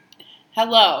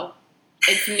Hello,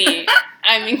 it's me.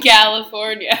 I'm in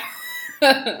California.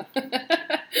 That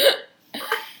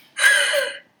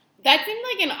seemed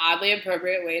like an oddly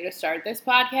appropriate way to start this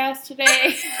podcast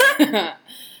today.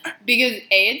 Because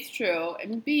A, it's true,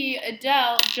 and B,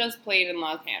 Adele just played in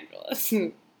Los Angeles.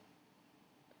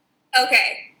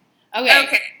 Okay.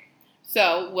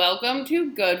 So, welcome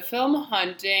to Good Film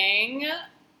Hunting,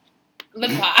 the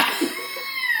pod.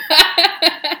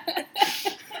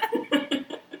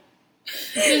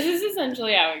 This is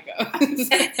essentially how it goes.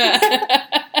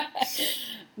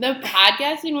 The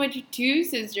podcast in which two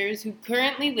sisters who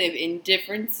currently live in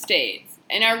different states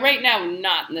and are right now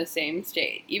not in the same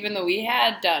state, even though we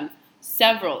had done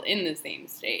several in the same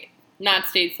state, not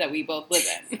states that we both live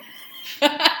in.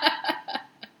 Thanks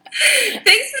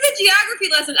for the geography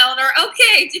lesson, Eleanor.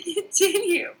 Okay, to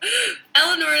continue.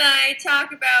 Eleanor and I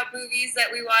talk about movies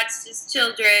that we watched as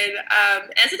children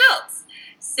as adults.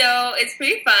 So it's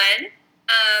pretty fun.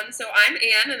 So I'm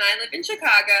Anne, and I live in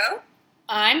Chicago.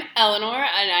 I'm Eleanor,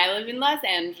 and I live in Los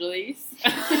Angeles.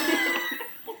 Okay,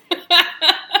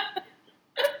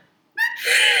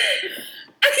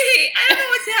 I don't know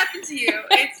what's happened to you.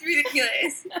 It's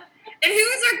ridiculous. And who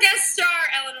is our guest star,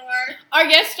 Eleanor? Our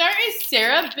guest star is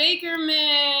Sarah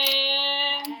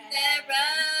Bakerman.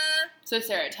 Sarah. So,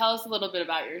 Sarah, tell us a little bit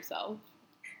about yourself.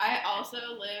 I also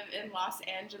live in Los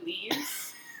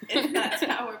Angeles, if that's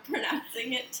how we're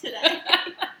pronouncing it today.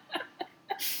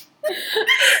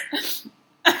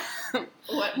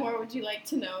 What more would you like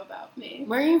to know about me?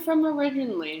 Where are you from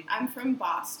originally? I'm from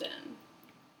Boston.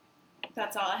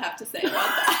 That's all I have to say about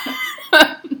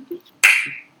that.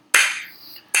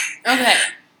 Okay.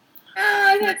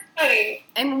 Oh, that's funny.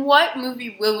 And what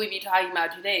movie will we be talking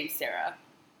about today, Sarah?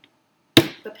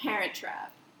 The Parent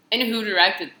Trap. And who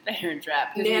directed The Parent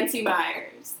Trap? Nancy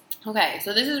Meyers. Okay,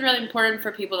 so this is really important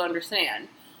for people to understand.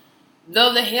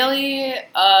 Though the Haley,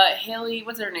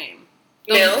 what's her name?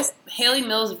 Mills. Haley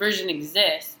Mills version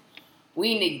exists,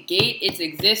 we negate its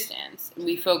existence, and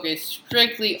we focus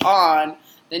strictly on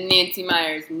the Nancy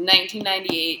Meyers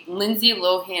 1998 Lindsay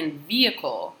Lohan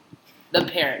vehicle, The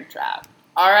Parent Trap.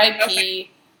 R.I.P. Okay.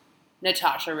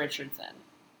 Natasha Richardson.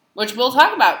 Which we'll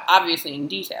talk about, obviously, in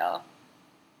detail.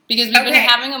 Because we've been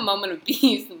having a moment of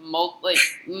peace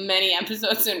many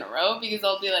episodes in a row, because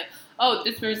I'll be like, oh,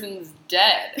 this person's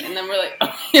dead. And then we're like,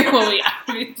 okay, well, we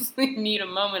obviously need a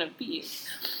moment of peace.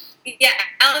 Yeah,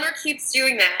 Eleanor keeps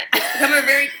doing that. It's become a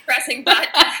very depressing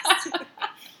podcast.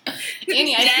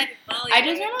 Annie, Dead I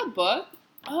just read a book.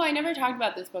 Oh, I never talked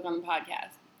about this book on the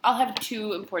podcast. I'll have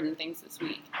two important things this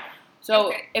week. So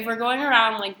Okay. if we're going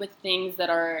around with things that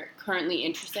are currently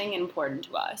interesting and important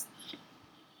to us,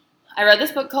 I read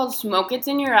this book called Smoke It's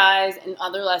in Your Eyes and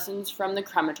Other Lessons from the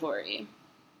Crematory,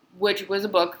 which was a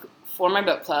book for my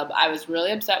book club. I was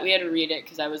really upset we had to read it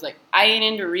because I was like, I ain't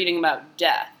into reading about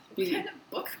death. What kind of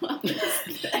book club is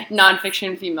this?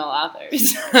 Nonfiction female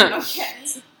authors.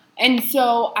 Okay. And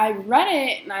so I read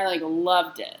it and I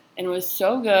loved it. And it was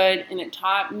so good and it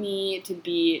taught me to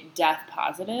be death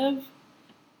positive.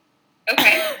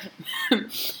 Okay.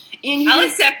 And I'll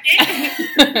accept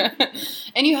it.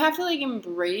 And you have to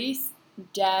embrace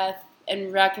death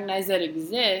and recognize that it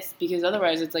exists, because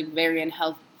otherwise it's very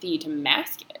unhealthy to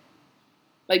mask it.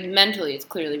 Mentally it's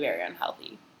clearly very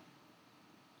unhealthy.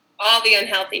 All the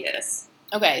unhealthiness.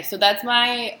 Okay, so that's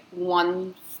my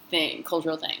one thing,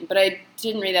 cultural thing. But I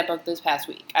didn't read that book this past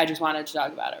week. I just wanted to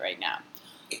talk about it right now.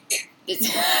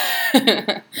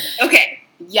 Okay.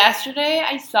 Yesterday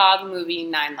I saw the movie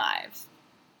 9 Lives,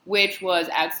 which was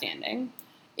outstanding.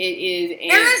 It is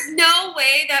There is no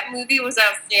way that movie was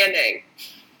outstanding.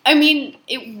 I mean,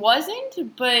 it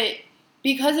wasn't, but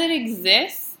because it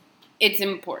exists, it's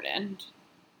important.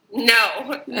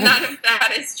 No, none of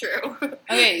that is true.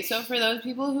 Okay, so for those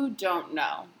people who don't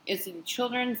know, it's a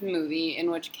children's movie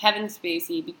in which Kevin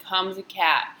Spacey becomes a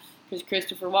cat because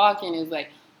Christopher Walken is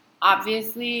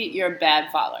obviously you're a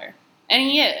bad father. And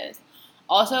he is.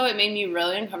 Also, it made me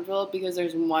really uncomfortable because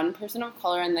there's one person of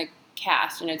color in the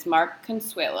cast, and it's Mark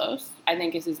Consuelos, I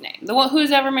think is his name. The one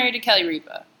who's ever married to Kelly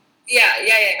Ripa. Yeah.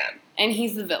 And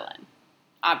he's the villain,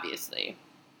 obviously.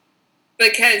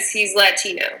 Because he's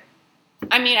Latino.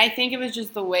 I mean, I think it was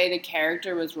just the way the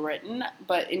character was written,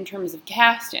 but in terms of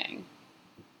casting,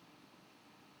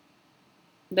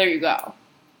 there you go.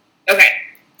 Okay.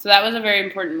 So that was a very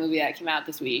important movie that came out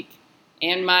this week,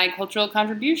 and my cultural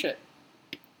contribution.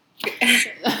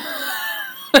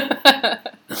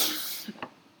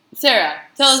 Sarah,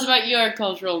 tell us about your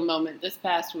cultural moment this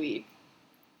past week.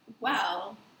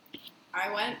 Well,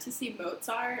 I went to see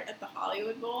Mozart at the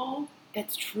Hollywood Bowl.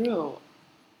 That's true.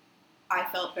 I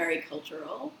felt very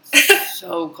cultural.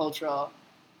 So cultural.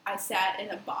 I sat in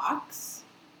a box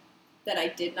that I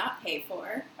did not pay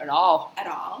for At all. at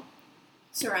all,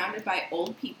 surrounded by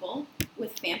old people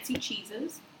with fancy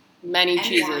cheeses Many and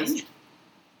cheeses. wine.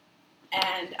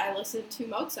 And I listened to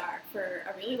Mozart for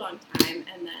a really long time,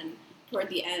 and then toward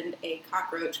the end, a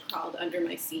cockroach crawled under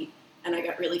my seat, and I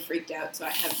got really freaked out, so I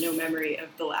have no memory of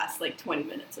the last, 20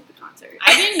 minutes of the concert.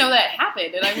 I didn't know that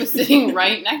happened, and I was sitting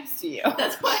right next to you.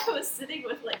 That's why I was sitting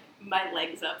with, my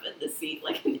legs up in the seat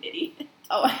like an idiot.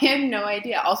 Oh, I have no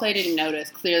idea. Also, I didn't notice.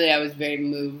 Clearly, I was very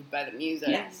moved by the music.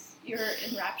 Yes, you were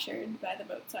enraptured by the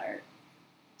Mozart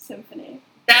symphony.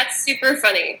 That's super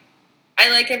funny. I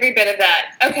like every bit of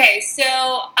that. Okay, so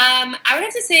I would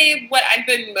have to say what I've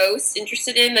been most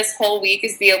interested in this whole week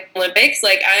is the Olympics.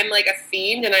 I'm a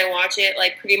fiend and I watch it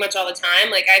pretty much all the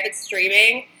time. I've been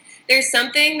streaming. There's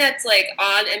something that's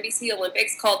on NBC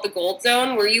Olympics called the Gold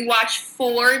Zone where you watch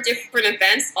 4 different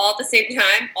events all at the same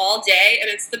time all day, and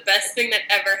it's the best thing that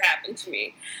ever happened to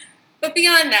me. But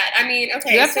beyond that, okay.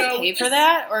 Do you have to pay for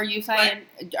that, or are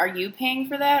you paying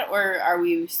for that, or are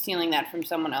we stealing that from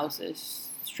someone else's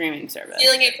streaming service?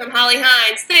 Stealing it from Holly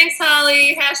Hines. Thanks,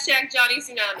 Holly. Hashtag Johnny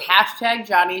Tsunami. Hashtag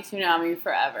Johnny Tsunami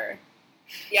forever.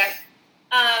 Yeah.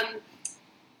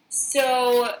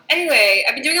 So anyway,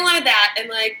 I've been doing a lot of that, and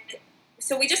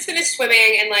so we just finished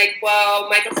swimming, and whoa,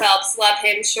 Michael Phelps, love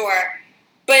him, sure.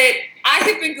 But I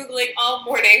have been Googling all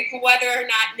morning whether or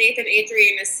not Nathan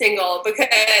Adrian is single because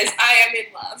I am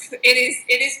in love.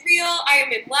 It is real. I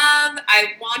am in love.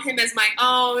 I want him as my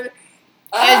own.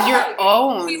 As your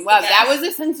own. He's the Wow, best. that was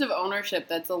a sense of ownership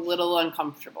that's a little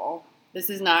uncomfortable. This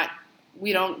is not,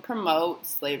 we don't promote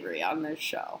slavery on this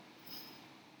show.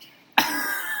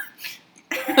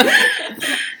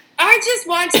 I just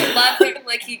want to love him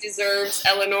like he deserves,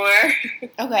 Eleanor.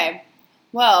 Okay,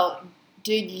 well,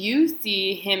 did you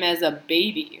see him as a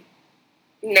baby?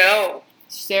 No.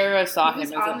 Sarah saw He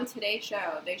was him as on a... the Today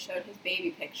Show. They showed his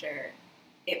baby picture.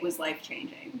 It was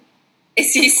life-changing.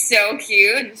 Is he so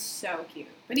cute? He's so cute.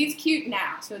 But he's cute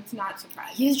now, so it's not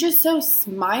surprising. He's just so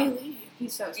smiley.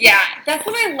 He's so sweet. Yeah, that's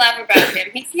what I love about him.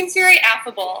 He seems very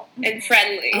affable and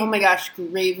friendly. Oh my gosh,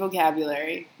 great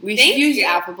vocabulary. We Thank should use you.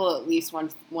 affable at least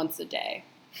once a day.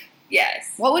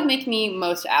 Yes. What would make me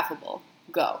most affable?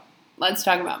 Go. Let's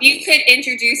talk about You me. could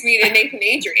introduce me to Nathan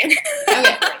Adrian.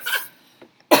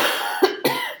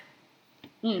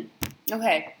 Okay.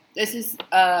 Okay, this is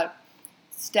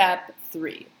step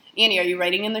 3. Annie, are you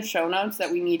writing in the show notes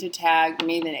that we need to tag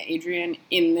Nathan Adrian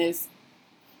in this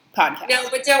podcast? No,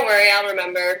 but don't worry, I'll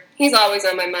remember. He's always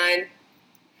on my mind.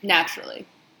 Naturally.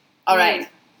 All right.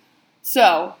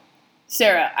 So,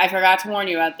 Sarah, I forgot to warn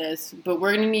you about this, but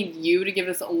we're going to need you to give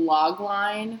us a log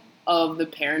line of the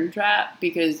Parent Trap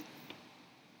because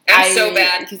I'm so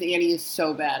bad. Because Annie is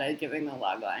so bad at giving the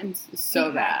log lines. So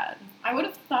Okay. bad. I would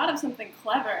have thought of something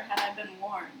clever had I been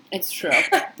warned. It's true.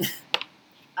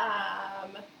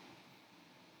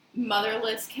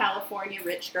 Motherless California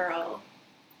rich girl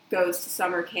goes to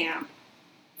summer camp,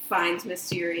 finds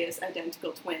mysterious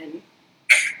identical twin,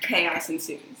 chaos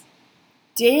ensues.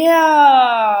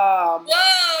 Damn!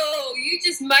 Whoa, you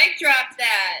just mic dropped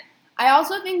that. I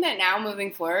also think that now,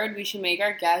 moving forward, we should make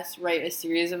our guests write a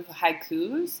series of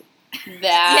haikus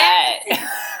that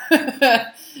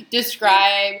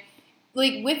describe,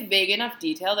 with vague enough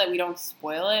detail that we don't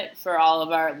spoil it for all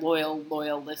of our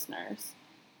loyal listeners.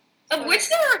 Of which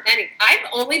there are many. I've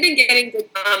only been getting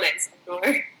good comments,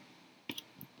 Eleanor.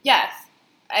 Yes,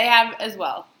 I have as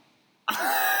well.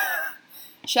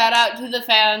 Shout out to the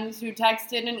fans who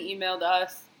texted and emailed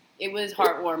us. It was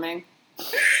heartwarming.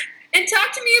 And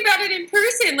talk to me about it in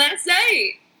person last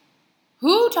night.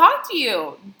 Who talked to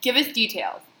you? Give us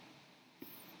details.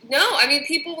 No,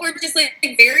 people were just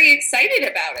very excited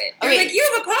about it. They're Okay. like, "You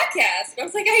have a podcast." And I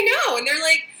was like, "I know." And they're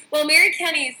like, "Well, Mary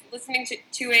Kenny's listening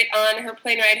to it on her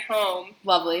plane ride home."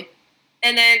 Lovely.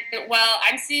 And then, well,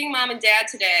 I'm seeing Mom and Dad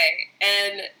today,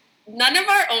 and none of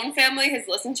our own family has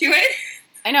listened to it.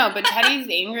 I know, but Teddy's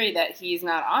angry that he's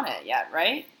not on it yet,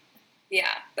 right?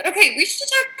 Yeah. But okay, we should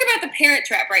talk about the Parent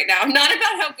Trap right now, not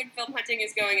about how Good Film Hunting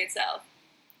is going itself.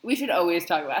 We should always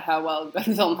talk about how well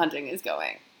Good Film Hunting is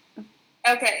going.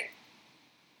 Okay.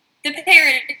 The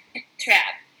Parent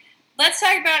Trap. Let's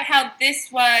talk about how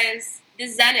this was the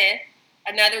zenith,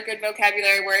 another good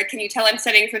vocabulary word, can you tell I'm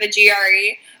studying for the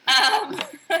GRE,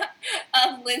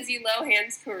 of Lindsay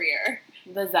Lohan's career.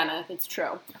 The zenith, it's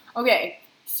true. Okay,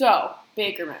 so,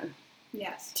 Bakerman,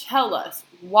 Yes. tell us,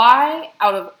 why,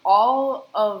 out of all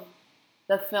of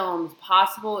the films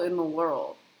possible in the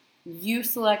world, you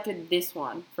selected this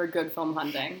one for Good Film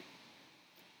Hunting?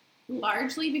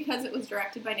 Largely because it was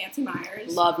directed by Nancy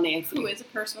Meyers, Love Nancy. who is a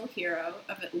personal hero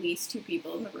of at least 2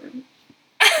 people in the room.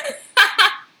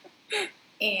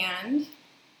 And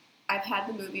I've had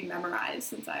the movie memorized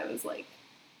since I was like,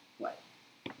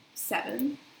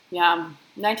 7? Yeah.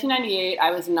 1998,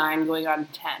 I was 9 going on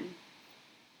 10.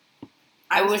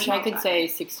 I was a wish I small could child. say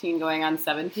 16 going on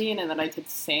 17 and that I could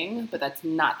sing, but that's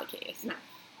not the case. No.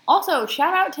 Also,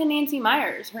 shout out to Nancy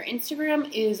Myers. Her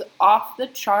Instagram is off the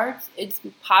charts. It's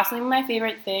possibly my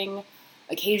favorite thing.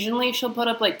 Occasionally she'll put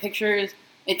up like pictures,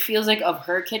 it feels like, of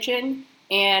her kitchen,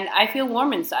 and I feel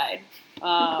warm inside.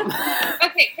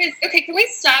 Okay, can we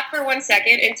stop for 1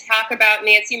 second and talk about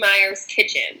Nancy Meyers'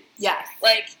 kitchen? Yes.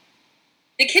 Like,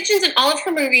 the kitchens in all of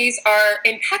her movies are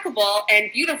impeccable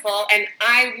and beautiful, and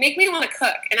make me want to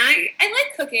cook. And I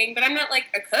like cooking, but I'm not like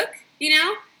a cook, you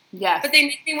know? Yes. But they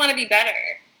make me want to be better,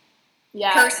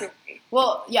 Yeah. personally.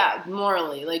 Well, yeah,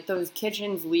 morally. Like, those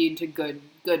kitchens lead to good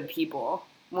people,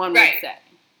 one Right. would say.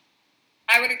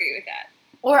 I would agree with that.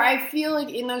 Or I feel like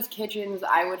in those kitchens,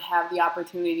 I would have the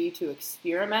opportunity to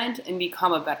experiment and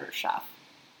become a better chef.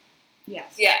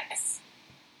 Yes. Yes.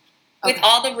 With Okay.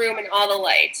 all the room and all the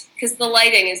light. Because the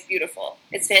lighting is beautiful.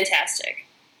 It's fantastic.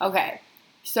 Okay.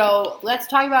 So let's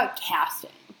talk about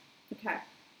casting. Okay.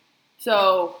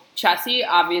 So Chessie,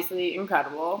 obviously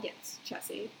incredible. Yes,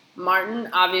 Chessie. Martin,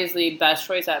 obviously best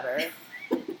choice ever.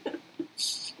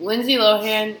 Lindsay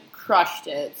Lohan crushed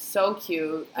it. So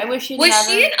cute. I wish she'd Was never.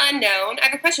 she an unknown? I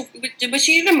have a question. Was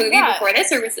she in a movie Yeah. before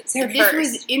this, or was it her This first?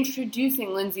 was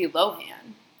introducing Lindsay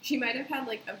Lohan. She might have had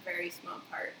like a very small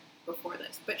part before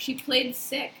this, but she played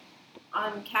sick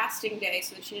on casting day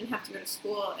so that she didn't have to go to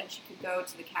school and she could go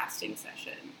to the casting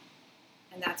session.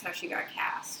 And that's how she got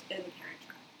cast in The Parent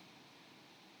Trap.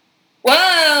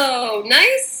 Whoa,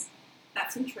 nice.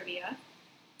 That's in trivia.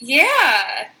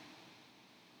 Yeah.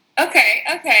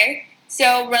 Okay.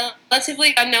 So,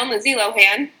 relatively unknown Lindsay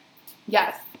Lohan.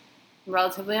 Yes.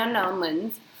 Relatively unknown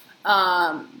Linz.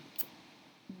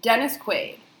 Dennis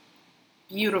Quaid.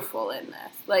 Beautiful in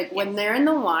this. Like, when they're in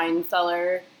the wine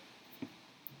cellar.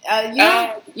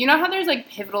 You know how there's, like,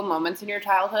 pivotal moments in your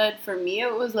childhood? For me,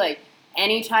 it was, like,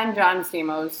 anytime John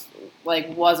Stamos,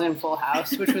 like, was in Full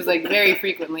House, which was, like, very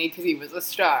frequently because he was a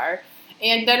star,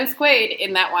 and Dennis Quaid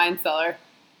in that wine cellar.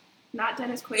 Not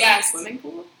Dennis Quaid Yes. in the swimming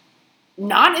pool.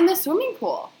 Not in the swimming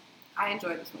pool. I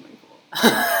enjoy the swimming pool.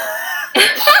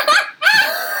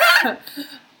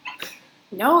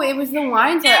 No, it was the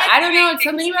wine cellar. Yeah, I don't know. It's it's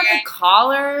something about the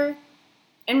collar.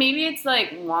 And maybe it's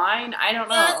like wine. I don't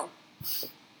know.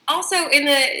 Also, in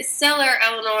the cellar,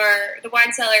 Eleanor, the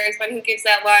wine cellar is when he gives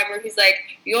that line where he's like,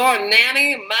 "Your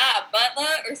nanny, my butler,"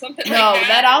 or something No, like that.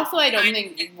 that also I don't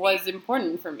think was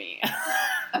important for me.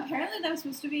 Apparently that was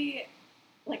supposed to be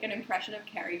like an impression of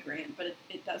Cary Grant, but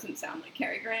it doesn't sound like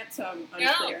Cary Grant, so I'm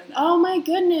unclear on that. Oh my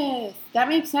goodness. That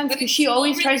makes sense But because it's she still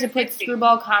always really tries to put sexy.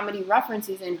 screwball comedy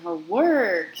references in her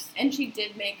works. And she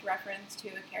did make reference to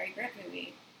a Cary Grant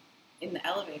movie in the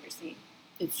elevator scene.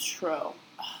 It's true.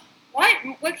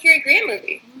 What Cary Grant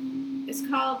movie? It's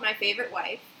called My Favorite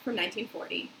Wife from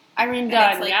 1940. Irene And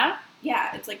Dunn, it's like- yeah?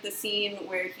 Yeah, it's like the scene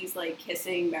where he's like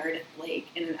kissing Meredith Blake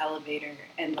in an elevator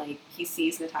and like he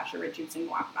sees Natasha Richardson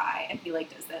walk by and he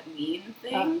like does that lean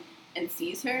thing and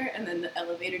sees her and then the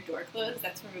elevator door closed.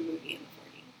 That's from a movie in the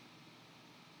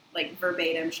 40s. Like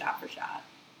verbatim, shot for shot.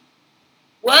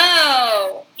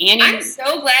 Whoa! Annie. I'm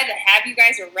so glad to have you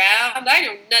guys around. I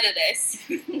know none of this.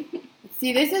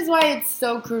 See, this is why it's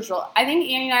so crucial. I think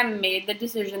Annie and I made the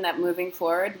decision that moving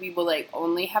forward, we will like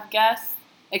only have guests,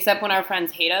 except when our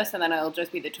friends hate us, and then it'll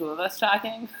just be the two of us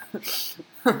talking.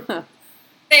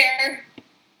 Fair.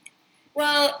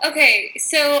 Well, okay,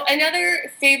 so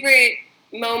another favorite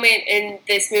moment in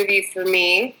this movie for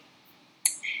me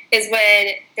is when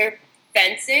they're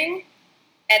fencing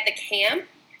at the camp.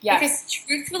 Yes. Because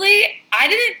truthfully, I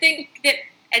didn't think that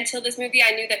until this movie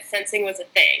I knew that fencing was a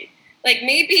thing. Like,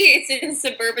 maybe it's in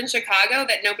suburban Chicago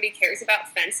that nobody cares about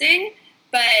fencing,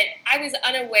 but I was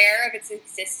unaware of its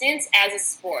existence as a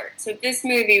sport. So this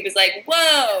movie was like,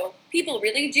 whoa, people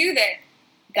really do that.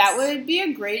 That would be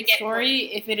a great Get story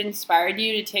if it inspired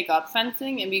you to take up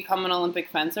fencing and become an Olympic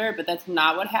fencer, but that's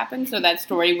not what happened, so that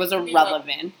story was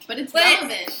irrelevant. But it's But-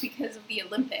 relevant because of the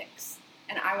Olympics.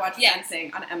 And I watched Yes.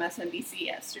 fencing on MSNBC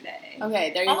yesterday.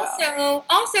 Okay, there you go.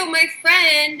 Also, my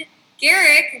friend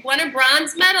Garrick won a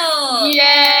bronze medal. Yay!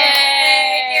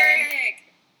 Garrick!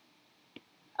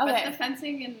 But the Okay.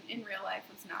 fencing in real life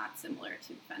was not similar to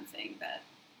the fencing that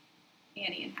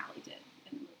Annie and Hallie did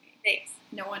in the movie. Thanks.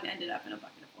 No one ended up in a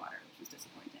bucket of water, which was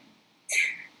disappointing.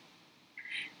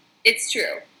 It's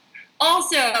true.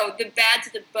 Also, the bad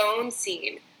to the bone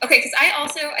scene. Okay, because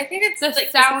I think it's The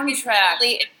like soundtrack.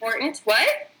 really important.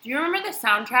 What? Do you remember the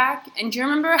soundtrack? And do you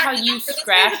remember how you remember. That's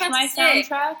what I was scratched about my to say.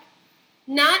 soundtrack?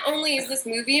 not only is this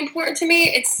movie important to me,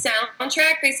 its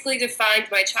soundtrack basically defined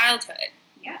my childhood.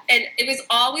 Yeah. And it was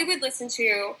all we would listen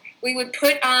to. We would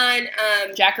put on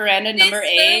Jacaranda, number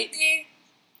 8. Slowly,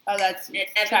 Oh, that's and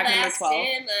track number 12.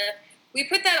 Everlasting Love. We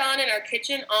put that on in our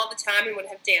kitchen all the time and would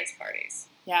have dance parties.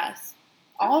 Yes.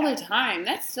 All the time.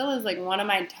 That still is like one of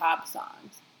my top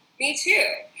songs. Me too.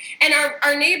 And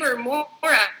our neighbor,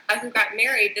 Maura, who got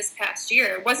married this past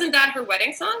year, wasn't that her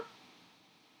wedding song?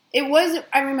 It was,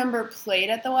 I remember, played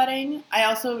at the wedding. I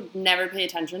also never pay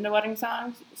attention to wedding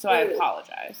songs, so I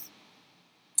apologize.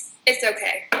 It's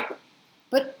okay.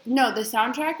 But no, the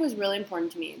soundtrack was really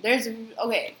important to me.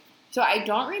 Okay, so I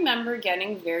don't remember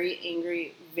getting very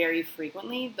angry very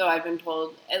frequently, though I've been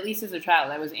told, at least as a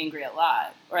child, I was angry a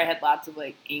lot. Or I had lots of,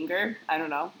 like, anger. I don't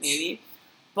know, maybe.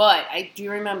 But I do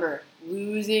remember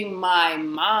losing my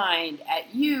mind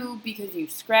at you because you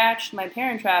scratched my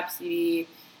Parent Trap CD,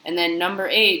 and then number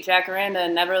 8,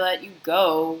 Jacaranda, Never Let You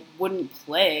Go, wouldn't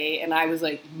play, and I was,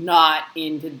 like, not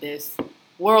into this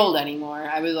world anymore.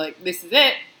 I was like, this is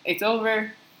it. It's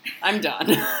over. I'm done.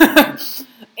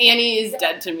 Annie is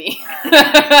dead to me.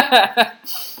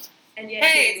 And yet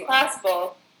Hey, you it's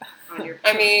possible. on your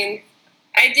I mean,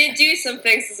 I did do some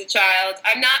things as a child.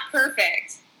 I'm not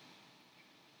perfect.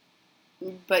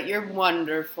 But you're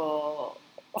wonderful.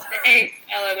 Thanks,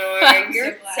 Eleanor. I'm so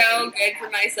You're glad so you good got for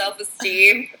my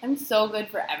self-esteem. I'm so good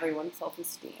for everyone's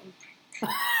self-esteem.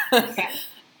 Okay.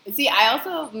 See, I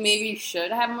also maybe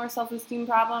should have more self-esteem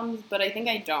problems, but I think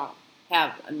I don't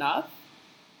have enough.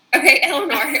 Okay,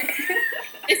 Eleanor.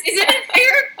 This isn't a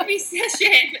therapy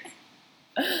session.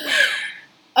 Okay.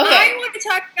 I want to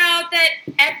talk about that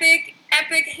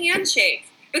epic handshake.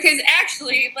 Because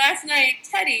actually, last night,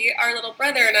 Teddy, our little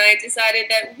brother, and I decided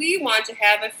that we want to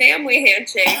have a family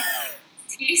handshake.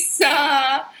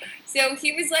 So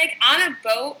he was like on a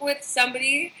boat with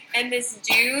somebody, and this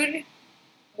dude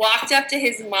walked up to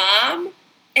his mom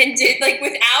and did, like,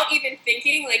 without even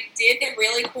thinking, like, did the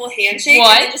really cool handshake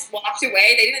What? and then just walked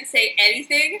away. They didn't say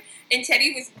anything, and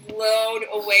Teddy was blown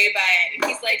away by it. And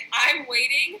he's like, I'm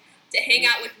waiting to hang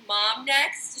out with Mom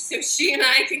next so she and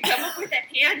I can come up with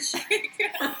a handshake.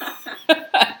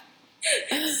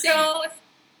 So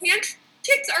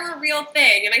handshakes are a real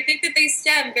thing, and I think that they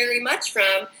stem very much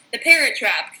from the Parent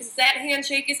Trap, because that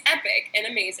handshake is epic and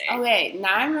amazing. Okay,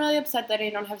 now I'm really upset that I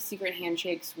don't have secret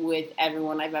handshakes with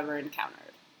everyone I've ever encountered.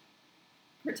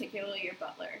 particularly your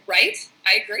butler. Right?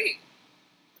 I agree.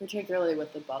 Particularly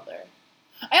with the butler.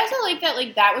 I also like that,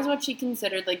 like, that was what she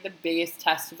considered, like, the biggest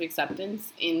test of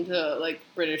acceptance into, like,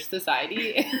 British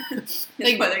society. Is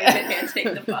Like- whether you can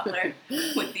handshake the butler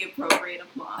with the appropriate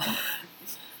applause.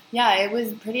 Yeah, it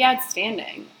was pretty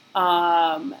outstanding.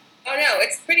 Oh no,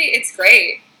 it's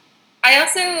great. I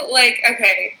also like,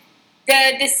 okay,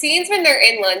 the scenes when they're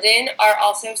in London are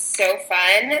also so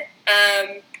fun.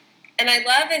 And I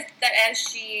love it that as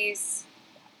she's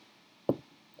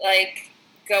like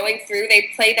going through, they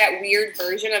play that weird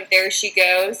version of There She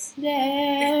Goes.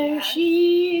 There Yeah.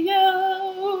 she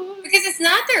goes. Because it's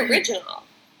not the original.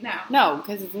 No. No,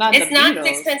 because it's not It's the not Beatles.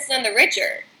 Sixpence None the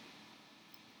Richer.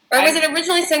 Or was it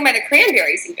originally sung by the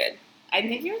Cranberries even? I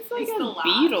think it was like It's a the Lost.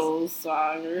 Beatles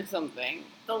song or something.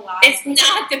 The last. It's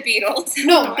not the Beatles.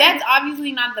 No, that's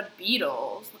obviously not the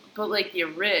Beatles, but like the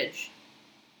orig.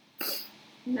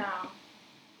 No.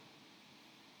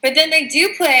 But then they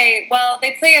do play, well,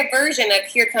 they play a version of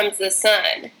Here Comes the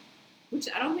Sun. Which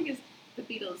I don't think is the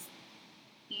Beatles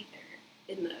either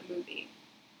in the movie.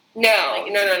 No, Like,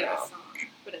 it's no, a no, Beatles no. song,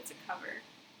 but it's a cover.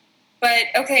 But,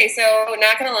 okay, so,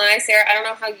 not gonna lie, Sarah, I don't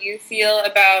know how you feel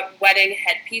about wedding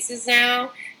headpieces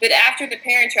now, but after the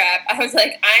Parent Trap, I was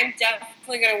like, I'm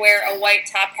definitely gonna wear a white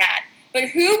top hat. But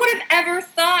who would have ever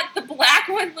thought the black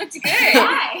one looked good?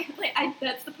 Why? Like,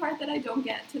 that's the part that I don't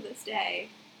get to this day.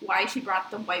 Why she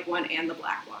brought the white one and the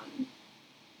black one.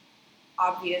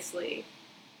 Obviously,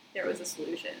 there was a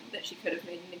solution that she could have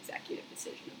made an executive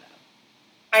decision about.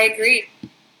 I agree.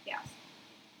 Yes.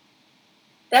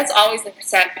 That's always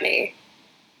upset me.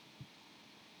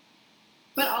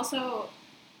 But also,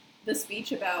 the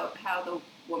speech about how the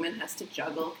woman has to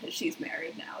juggle because she's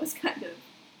married now is kind of...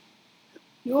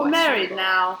 You're married questionable.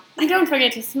 now. And don't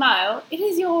forget to smile. It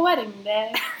is your wedding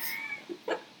day.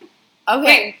 Okay.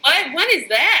 Wait, what? What is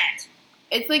that?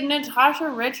 It's like Natasha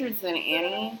Richardson,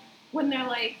 Annie. When they're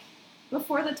like,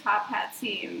 before the top hat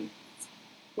scene,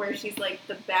 where she's like,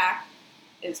 the back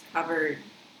is covered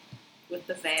with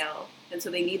the veil, and so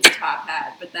they need the top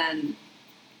hat, but then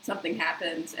something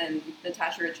happens, and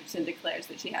Natasha Richardson declares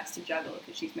that she has to juggle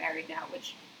because she's married now,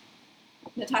 which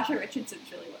Natasha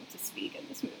Richardson's really wanted to speak in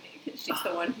this movie, because she's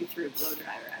the one who threw a blow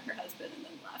dryer at her husband and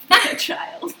then left with a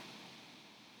child.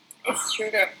 It's true.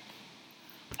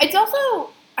 It's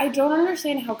also, I don't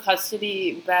understand how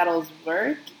custody battles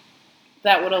work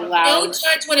that would allow. No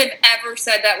judge would have ever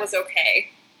said that was okay.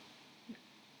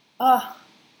 But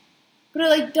it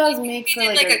like does make for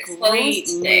like a closed great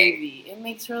thing. movie. It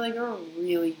makes for like a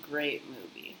really great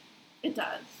movie. It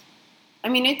does. I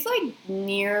mean, it's like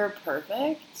near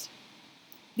perfect.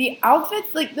 The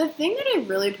outfits, like the thing that I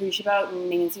really appreciate about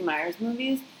Nancy Meyers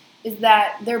movies is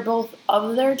that they're both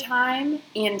of their time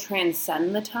and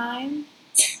transcend the time.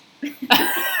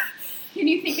 Can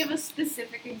you think of a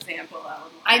specific example, Eleanor?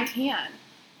 I can.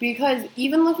 Because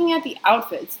even looking at the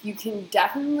outfits, you can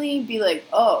definitely be like,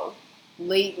 oh,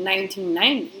 late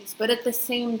 1990s. But at the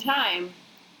same time,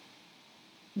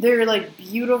 they're like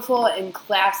beautiful and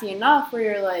classy enough where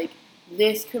you're like,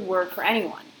 this could work for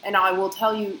anyone. And I will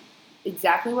tell you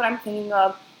exactly what I'm thinking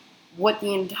of, what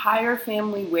the entire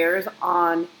family wears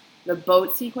on the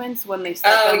boat sequence when they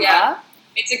set them up.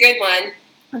 It's a good one.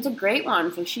 It's a great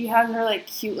one. So she has her like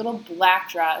cute little black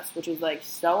dress, which is like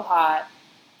so hot,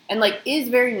 and like is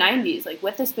very 90s, like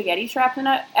with the spaghetti straps and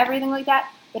everything like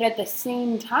that. But at the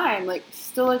same time, like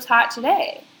still looks hot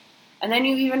today. And then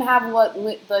you even have what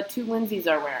the two Lindsays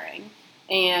are wearing,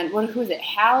 and who is it?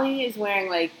 Hallie is wearing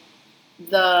like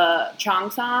the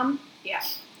cheongsam. Yeah.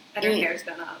 And her hair's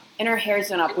done up. And her hair's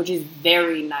done up, which is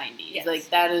very 90s. Yes. Like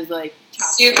that is like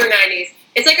super 90s.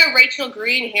 It's like a Rachel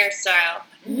Green hairstyle.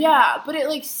 Yeah, but it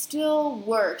like still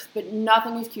works. But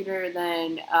nothing was cuter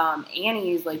than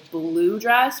Annie's like blue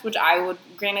dress, which I would,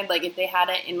 granted, like if they had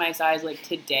it in my size like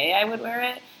today, I would wear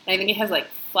it. And I think it has like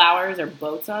flowers or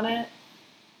boats on it.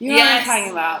 You know what I'm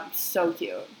talking about? So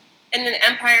cute. And then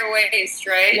Empire waist,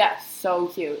 right? Yes, so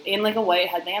cute. And like a white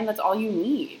headband. That's all you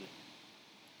need.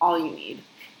 All you need.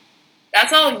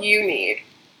 That's all you need.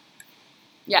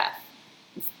 Yeah.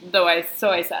 So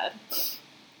I said.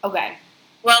 Okay.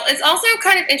 Well, it's also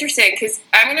kind of interesting because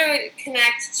I'm going to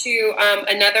connect to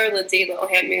another Lindsay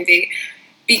Lohan movie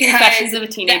because Confessions of a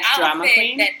Teenage Drama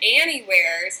Queen that Annie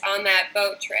wears on that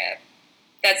boat trip,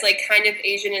 that's like kind of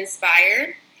Asian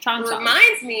inspired,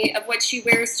 reminds me of what she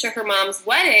wears to her mom's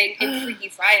wedding in Freaky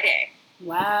Friday.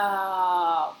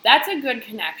 Wow, that's a good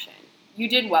connection. You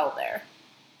did well there.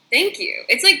 Thank you.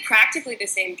 It's like practically the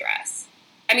same dress.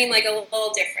 I mean, like a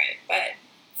little different, but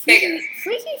bigger.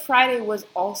 Freaky Friday was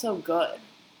also good.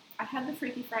 I had the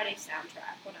Freaky Friday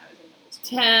soundtrack when I was in middle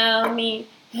school. Tell me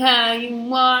how you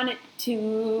want it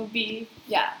to be.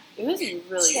 Yeah, it was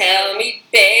really Tell me,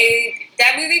 babe.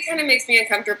 That movie kind of makes me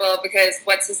uncomfortable because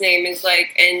what's his name is like,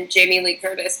 and Jamie Lee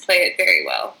Curtis play it very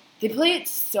well. They play it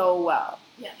so well.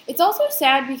 Yeah. It's also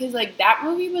sad because like that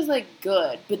movie was like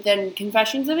good, but then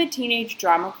Confessions of a Teenage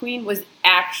Drama Queen was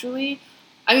actually,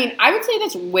 I mean, I would say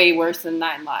that's way worse than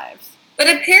 9 Lives. But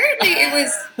apparently it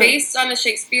was based on a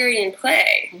Shakespearean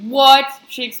play. What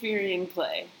Shakespearean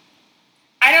play?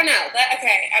 I don't know.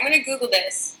 Okay, I'm going to Google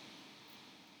this.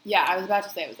 Yeah, I was about to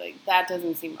say, I was like, that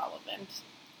doesn't seem relevant.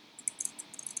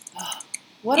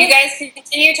 You guys can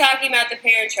continue talking about The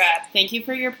Parent Trap. Thank you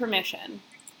for your permission.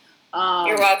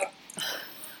 You're welcome.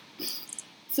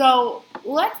 So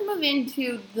let's move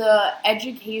into the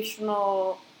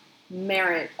educational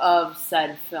merit of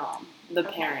said film, The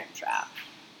Parent Trap.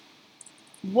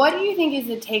 What do you think is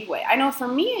the takeaway? I know for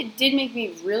me, it did make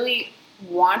me really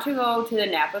want to go to the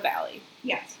Napa Valley.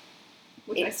 Yes.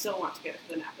 I still want to go to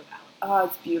the Napa Valley. Oh,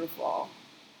 it's beautiful.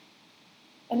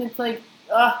 And it's like,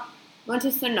 went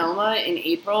to Sonoma in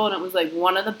April, and it was like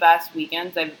one of the best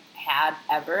weekends I've had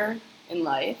ever in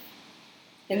life.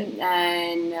 And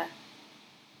then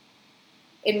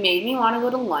it made me want to go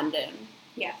to London.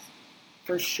 Yes.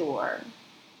 For sure.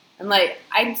 And like,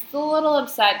 I'm still a little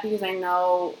upset because I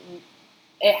know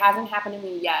it hasn't happened to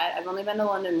me yet. I've only been to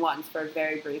London once for a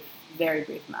very brief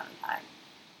amount of time.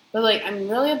 But like, I'm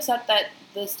really upset that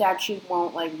the statue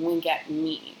won't like wink at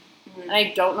me. Mm-hmm. And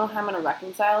I don't know how I'm going to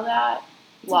reconcile that.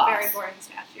 It's a very boring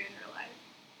statue in real life.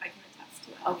 I can attest to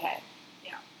that. Okay.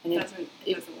 Yeah. And it doesn't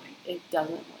wink. It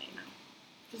doesn't wink. No.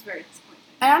 Which is very disappointing.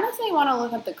 I honestly want to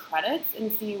look up the credits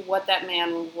and see what that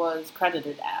man was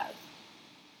credited as.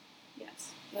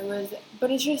 Yes. But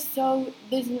it's just so,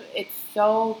 it's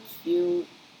so cute.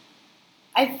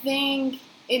 I think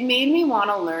it made me want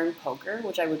to learn poker,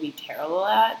 which I would be terrible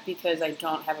at because I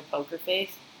don't have a poker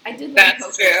face. I did learn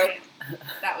poker at camp.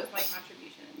 That was my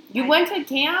contribution. You went to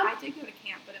camp? I did go to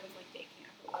camp, but it was like day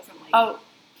camp. It wasn't like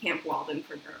Camp Walden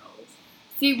for girls.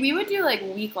 See, we would do like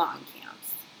week-long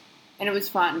camps, and it was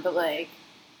fun, but like,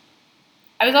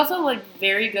 I was also like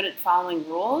very good at following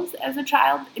rules as a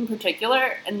child in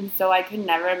particular, and so I could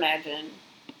never imagine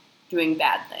doing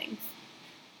bad things.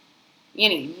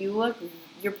 Annie,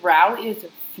 your brow is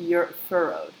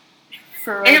furrowed.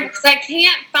 Because I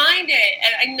can't find it,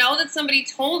 and I know that somebody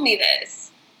told me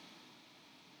this.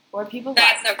 Or people.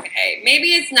 That's okay.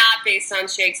 Maybe it's not based on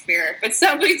Shakespeare, but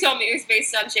somebody told me it was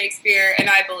based on Shakespeare, and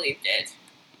I believed it.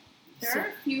 There are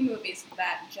a few movies of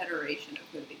that generation of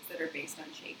movies that are based on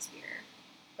Shakespeare,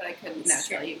 but I couldn't now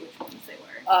tell you which ones they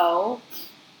were. Oh,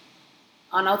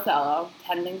 on Othello,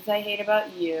 10 Things I Hate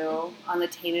About You, on The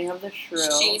Taming of the Shrew.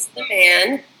 She's the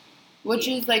Man. Which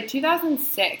is like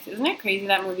 2006. Isn't it crazy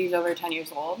that movie's over 10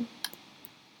 years old?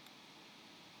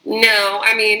 No,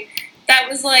 I mean, that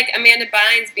was like Amanda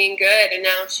Bynes being good, and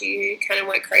now she kind of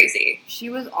went crazy. She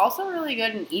was also really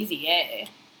good in Easy A.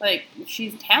 Like,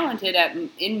 she's talented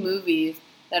in movies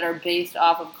that are based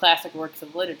off of classic works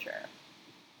of literature.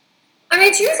 I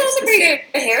mean, she was also pretty good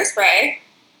at Hairspray.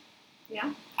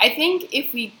 Yeah. I think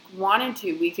if we wanted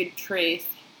to, we could trace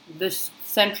the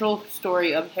central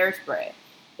story of Hairspray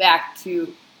back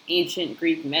to ancient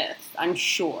Greek myths. I'm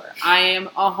sure. I am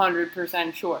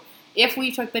 100% sure. If we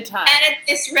took the time. Edit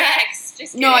this, Rex.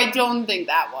 Just kidding. No, I don't think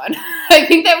that one. I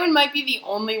think that one might be the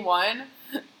only one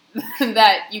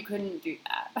that you couldn't do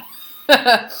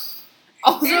that.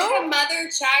 Also, there's a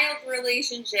mother-child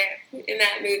relationship in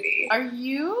that movie. Are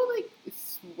you, like,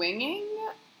 swinging?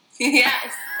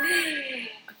 Yes.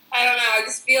 I don't know. I'm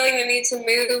just feeling the need to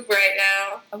move right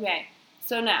now. Okay.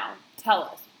 So now, tell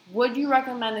us. Would you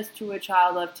recommend this to a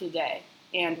child of today,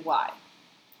 and why?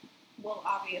 Well,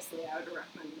 obviously, I would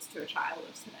recommend this to a child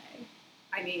of today.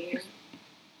 I mean,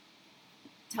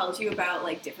 tells you about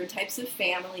like different types of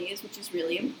families, which is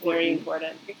really important. Very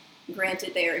important.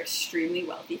 Granted, they are extremely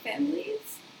wealthy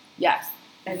families. Yes,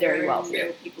 And very there wealthy. are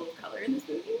no people of color in this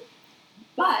movie.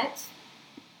 But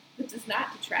it does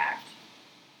not detract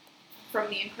from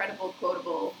the incredible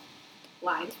quotable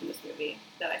lines from this movie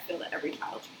that I feel that every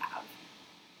child should have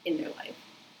in their life.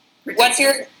 What do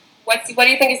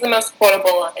you think is the most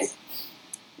quotable line?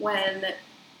 When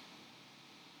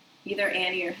either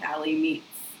Annie or Hallie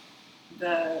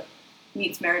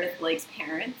meets Meredith Blake's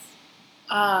parents.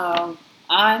 Oh,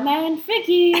 I'm Aunt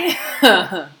Vicky.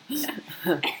 And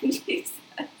she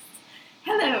says,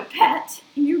 "Hello, pet.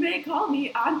 You may call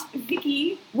me Aunt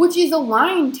Vicky." Which is a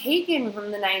line taken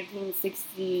from the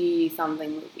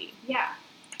 1960-something movie. Yeah.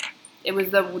 It was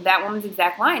that woman's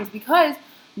exact lines because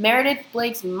Meredith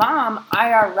Blake's mom,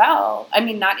 IRL, I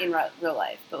mean, not in real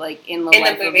life, but like in the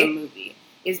life of the movie,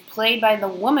 is played by the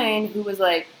woman who was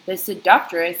like the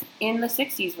seductress in the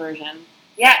 60s version.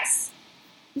 Yes.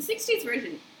 The 60s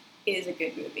version is a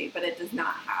good movie, but it does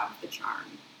not have the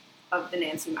charm of the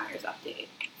Nancy Meyers update.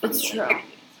 It's true.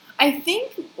 I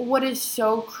think what is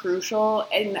so crucial,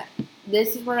 and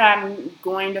this is where I'm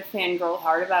going to fangirl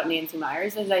hard about Nancy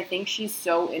Meyers, is I think she's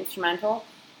so instrumental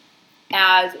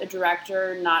as a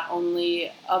director, not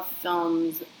only of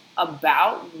films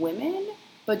about women,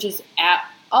 but just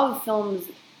of films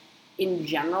in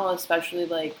general, especially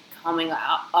like coming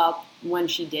up when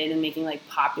she did and making like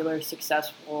popular,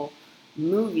 successful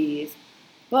movies.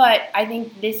 But I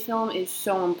think this film is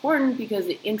so important because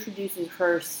it introduces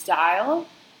her style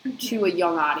to a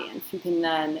young audience who can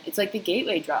then, it's like the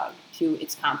gateway drug to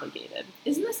It's Complicated.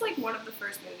 Isn't this like one of the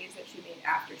first movies that she made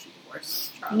after she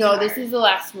divorced Charles? No, Meyers? this is the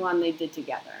last one they did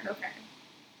together. Okay.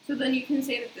 So then you can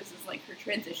say that this is like her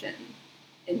transition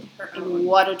into her own.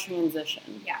 What a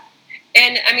transition. Yeah.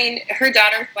 And I mean, her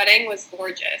daughter's wedding was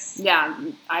gorgeous. Yeah,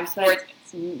 I've spent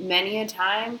many a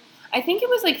time. I think it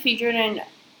was like featured in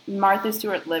Martha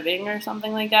Stewart Living or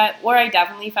something like that, or I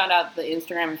definitely found out the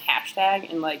Instagram hashtag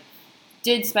and like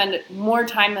did spend more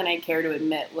time than I care to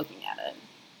admit looking at it.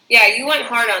 Yeah, you went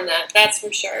hard on that, that's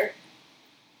for sure.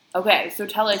 Okay, so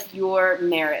tell us your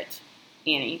merit,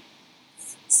 Annie.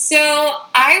 So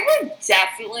I would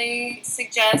definitely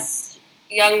suggest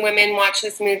young women watch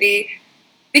this movie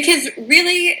because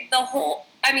really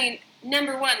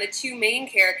number one, the two main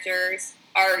characters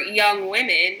are young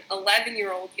women,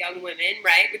 11-year-old young women,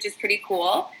 right, which is pretty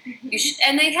cool.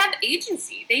 And they have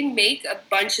agency. They make a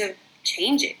bunch of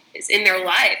changes in their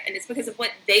life, and it's because of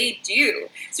what they do.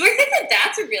 So I think that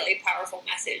that's a really powerful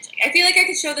message. Like, I feel like I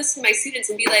could show this to my students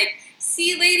and be like,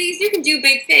 see, ladies, you can do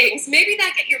big things. Maybe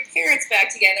not get your parents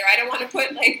back together. I don't want to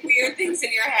put like weird things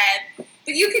in your head,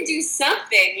 but you can do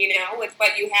something, with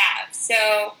what you have.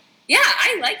 So yeah,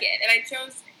 I like it. And I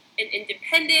chose an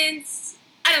independence.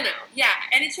 I don't know. Yeah.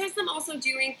 And it shows them also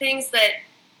doing things that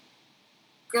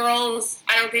girls,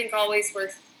 I don't think always were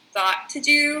thought to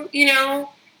do,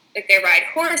 Like they ride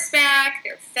horseback,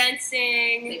 they're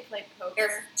fencing, They play poker.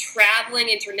 they're traveling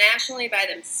internationally by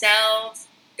themselves.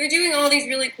 They're doing all these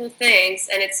really cool things,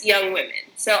 and it's young women.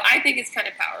 So I think it's kind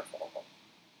of powerful.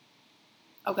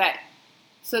 Okay,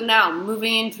 so now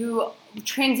moving into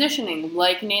transitioning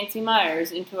like Nancy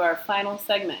Myers into our final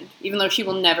segment, even though she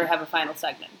will never have a final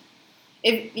segment.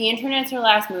 If The Internet's her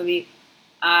last movie,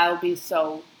 I'll be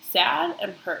so sad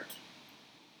and hurt.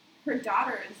 Her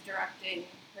daughter is directing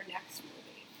her next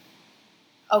movie.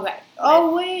 Okay.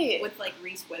 Oh, wait. With, like,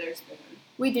 Reese Witherspoon.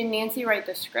 Wait, did Nancy write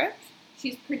the script?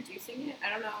 She's producing it. I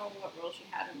don't know what role she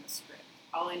had in the script.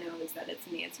 All I know is that it's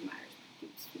Nancy Myers'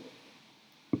 produced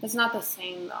movie. It's not the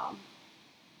same, though.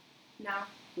 No.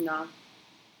 No. I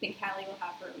think Hallie will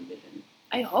have her own vision.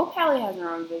 I hope Hallie has her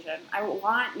own vision. I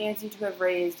want Nancy to have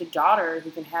raised a daughter who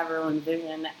can have her own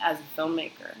vision as a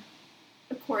filmmaker.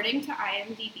 According to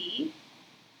IMDb,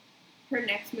 her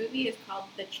next movie is called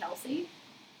The Chelsea,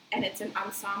 and it's an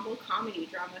ensemble comedy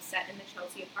drama set in the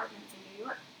Chelsea apartments in New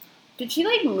York. Did she,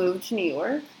 like, move to New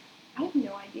York? I have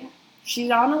no idea. She's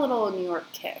on a little New York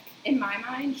kick. In my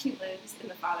mind, she lives in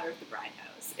the Father of the Bride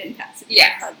house in Pasadena.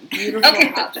 Yes. Beautiful Okay,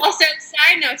 house. also,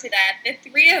 side note to that, the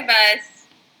three of us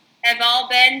have all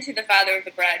been to the Father of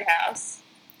the Bride house.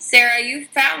 Sarah, you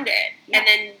found it, Yeah. and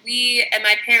then we and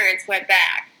my parents went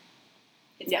back.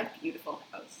 It's Yeah. a beautiful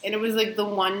house. And it was, like, the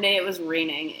one day it was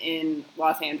raining in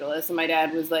Los Angeles, and my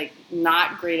dad was, like,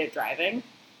 not great at driving.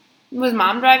 Was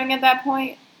Mom driving at that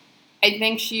point? I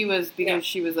think she was, because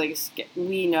she was, like,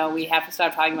 we know we have to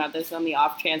stop talking about this on the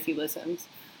off chance he listens.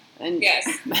 And Yes.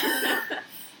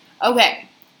 Okay,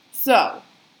 so,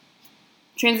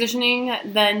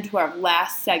 transitioning then to our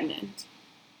last segment.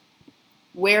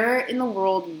 Where in the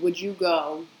world would you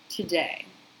go today?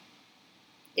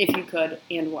 If you could,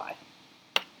 and why?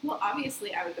 Well,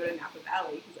 obviously, I would go to Napa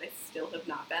Valley because I still have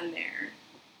not been there,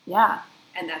 Yeah.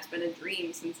 and that's been a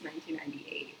dream since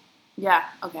 1998. Yeah,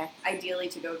 okay. Ideally,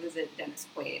 to go visit Dennis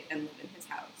Quaid and live in his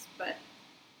house, but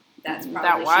that's probably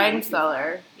That wine shooting too cellar.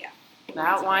 far. Yeah.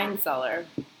 That wine cellar.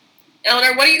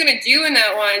 Eleanor, what are you going to do in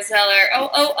that wine cellar?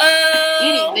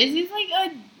 Oh. Annie,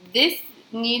 this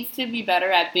needs to be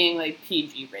better at being, like,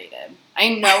 PG rated. I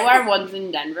know our ones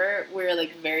in Denver, we're,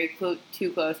 like, very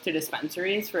too close to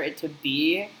dispensaries for it to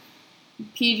be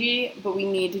PG, but we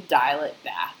need to dial it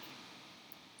back.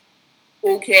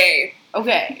 Okay.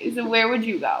 Okay, so where would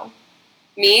you go?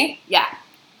 Me? Yeah.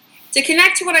 To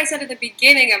connect to what I said at the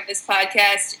beginning of this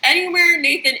podcast, anywhere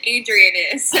Nathan Adrian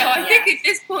is. So I think at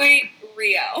this point,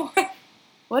 Rio.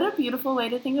 What a beautiful way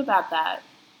to think about that.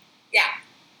 Yeah.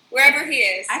 Wherever he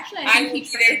is. Actually, I will be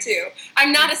there too.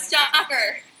 I'm not a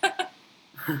stalker.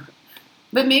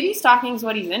 But maybe stalking's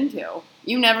what he's into.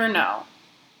 You never know.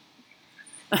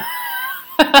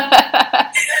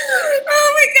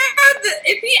 Oh my god!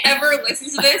 If he ever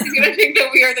listens to this, he's gonna think that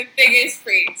we are the biggest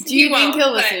freaks. Do you think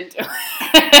he'll but- listen to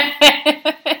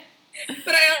it?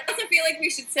 But I also feel like we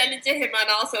should send it to him on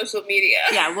all social media.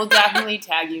 Yeah, we'll definitely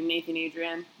tag you, Nathan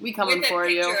Adrian. We coming With a for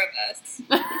picture you. of us.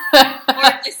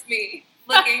 Or just me,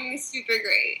 looking super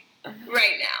great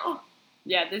right now.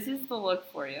 Yeah, this is the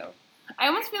look for you. I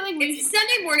almost feel like we It's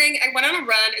Sunday morning. I went on a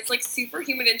run. It's like super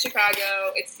humid in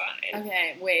Chicago. It's fine.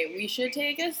 Okay, wait. We should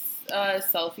take a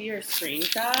selfie or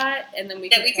screenshot, and then we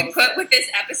That we can post put it. with this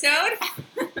episode.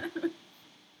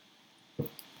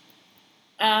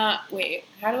 Wait.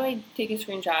 How do I take a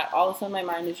screenshot? All of a sudden, my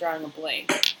mind is drawing a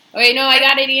blank. Okay, no, I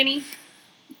got it, Annie.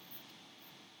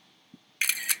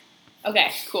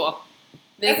 Okay, cool.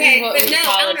 This Okay, is what but we no,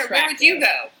 call Eleanor, where would you attractive.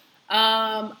 go?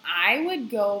 I would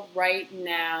go right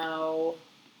now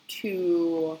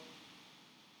to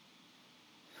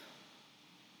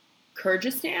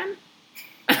Kyrgyzstan.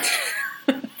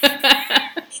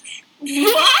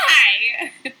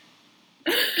 Why?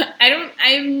 I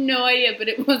have no idea, but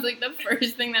it was like the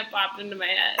first thing that popped into my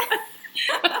head.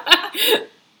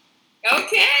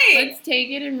 Okay. Let's take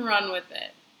it and run with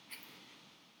it.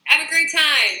 Have a great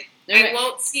time. Okay. I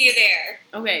won't see you there.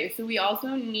 Okay, so we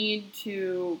also need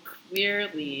to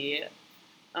clearly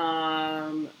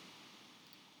come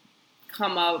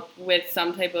up with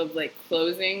some type of like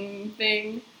closing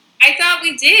thing. I thought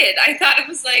we did. I thought it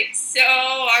was like, so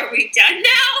are we done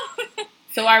now?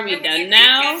 So are we Are done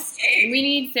now? recasting? We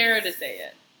need Sarah to say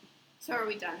it. So are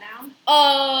we done now?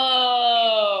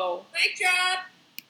 Oh! Mic drop.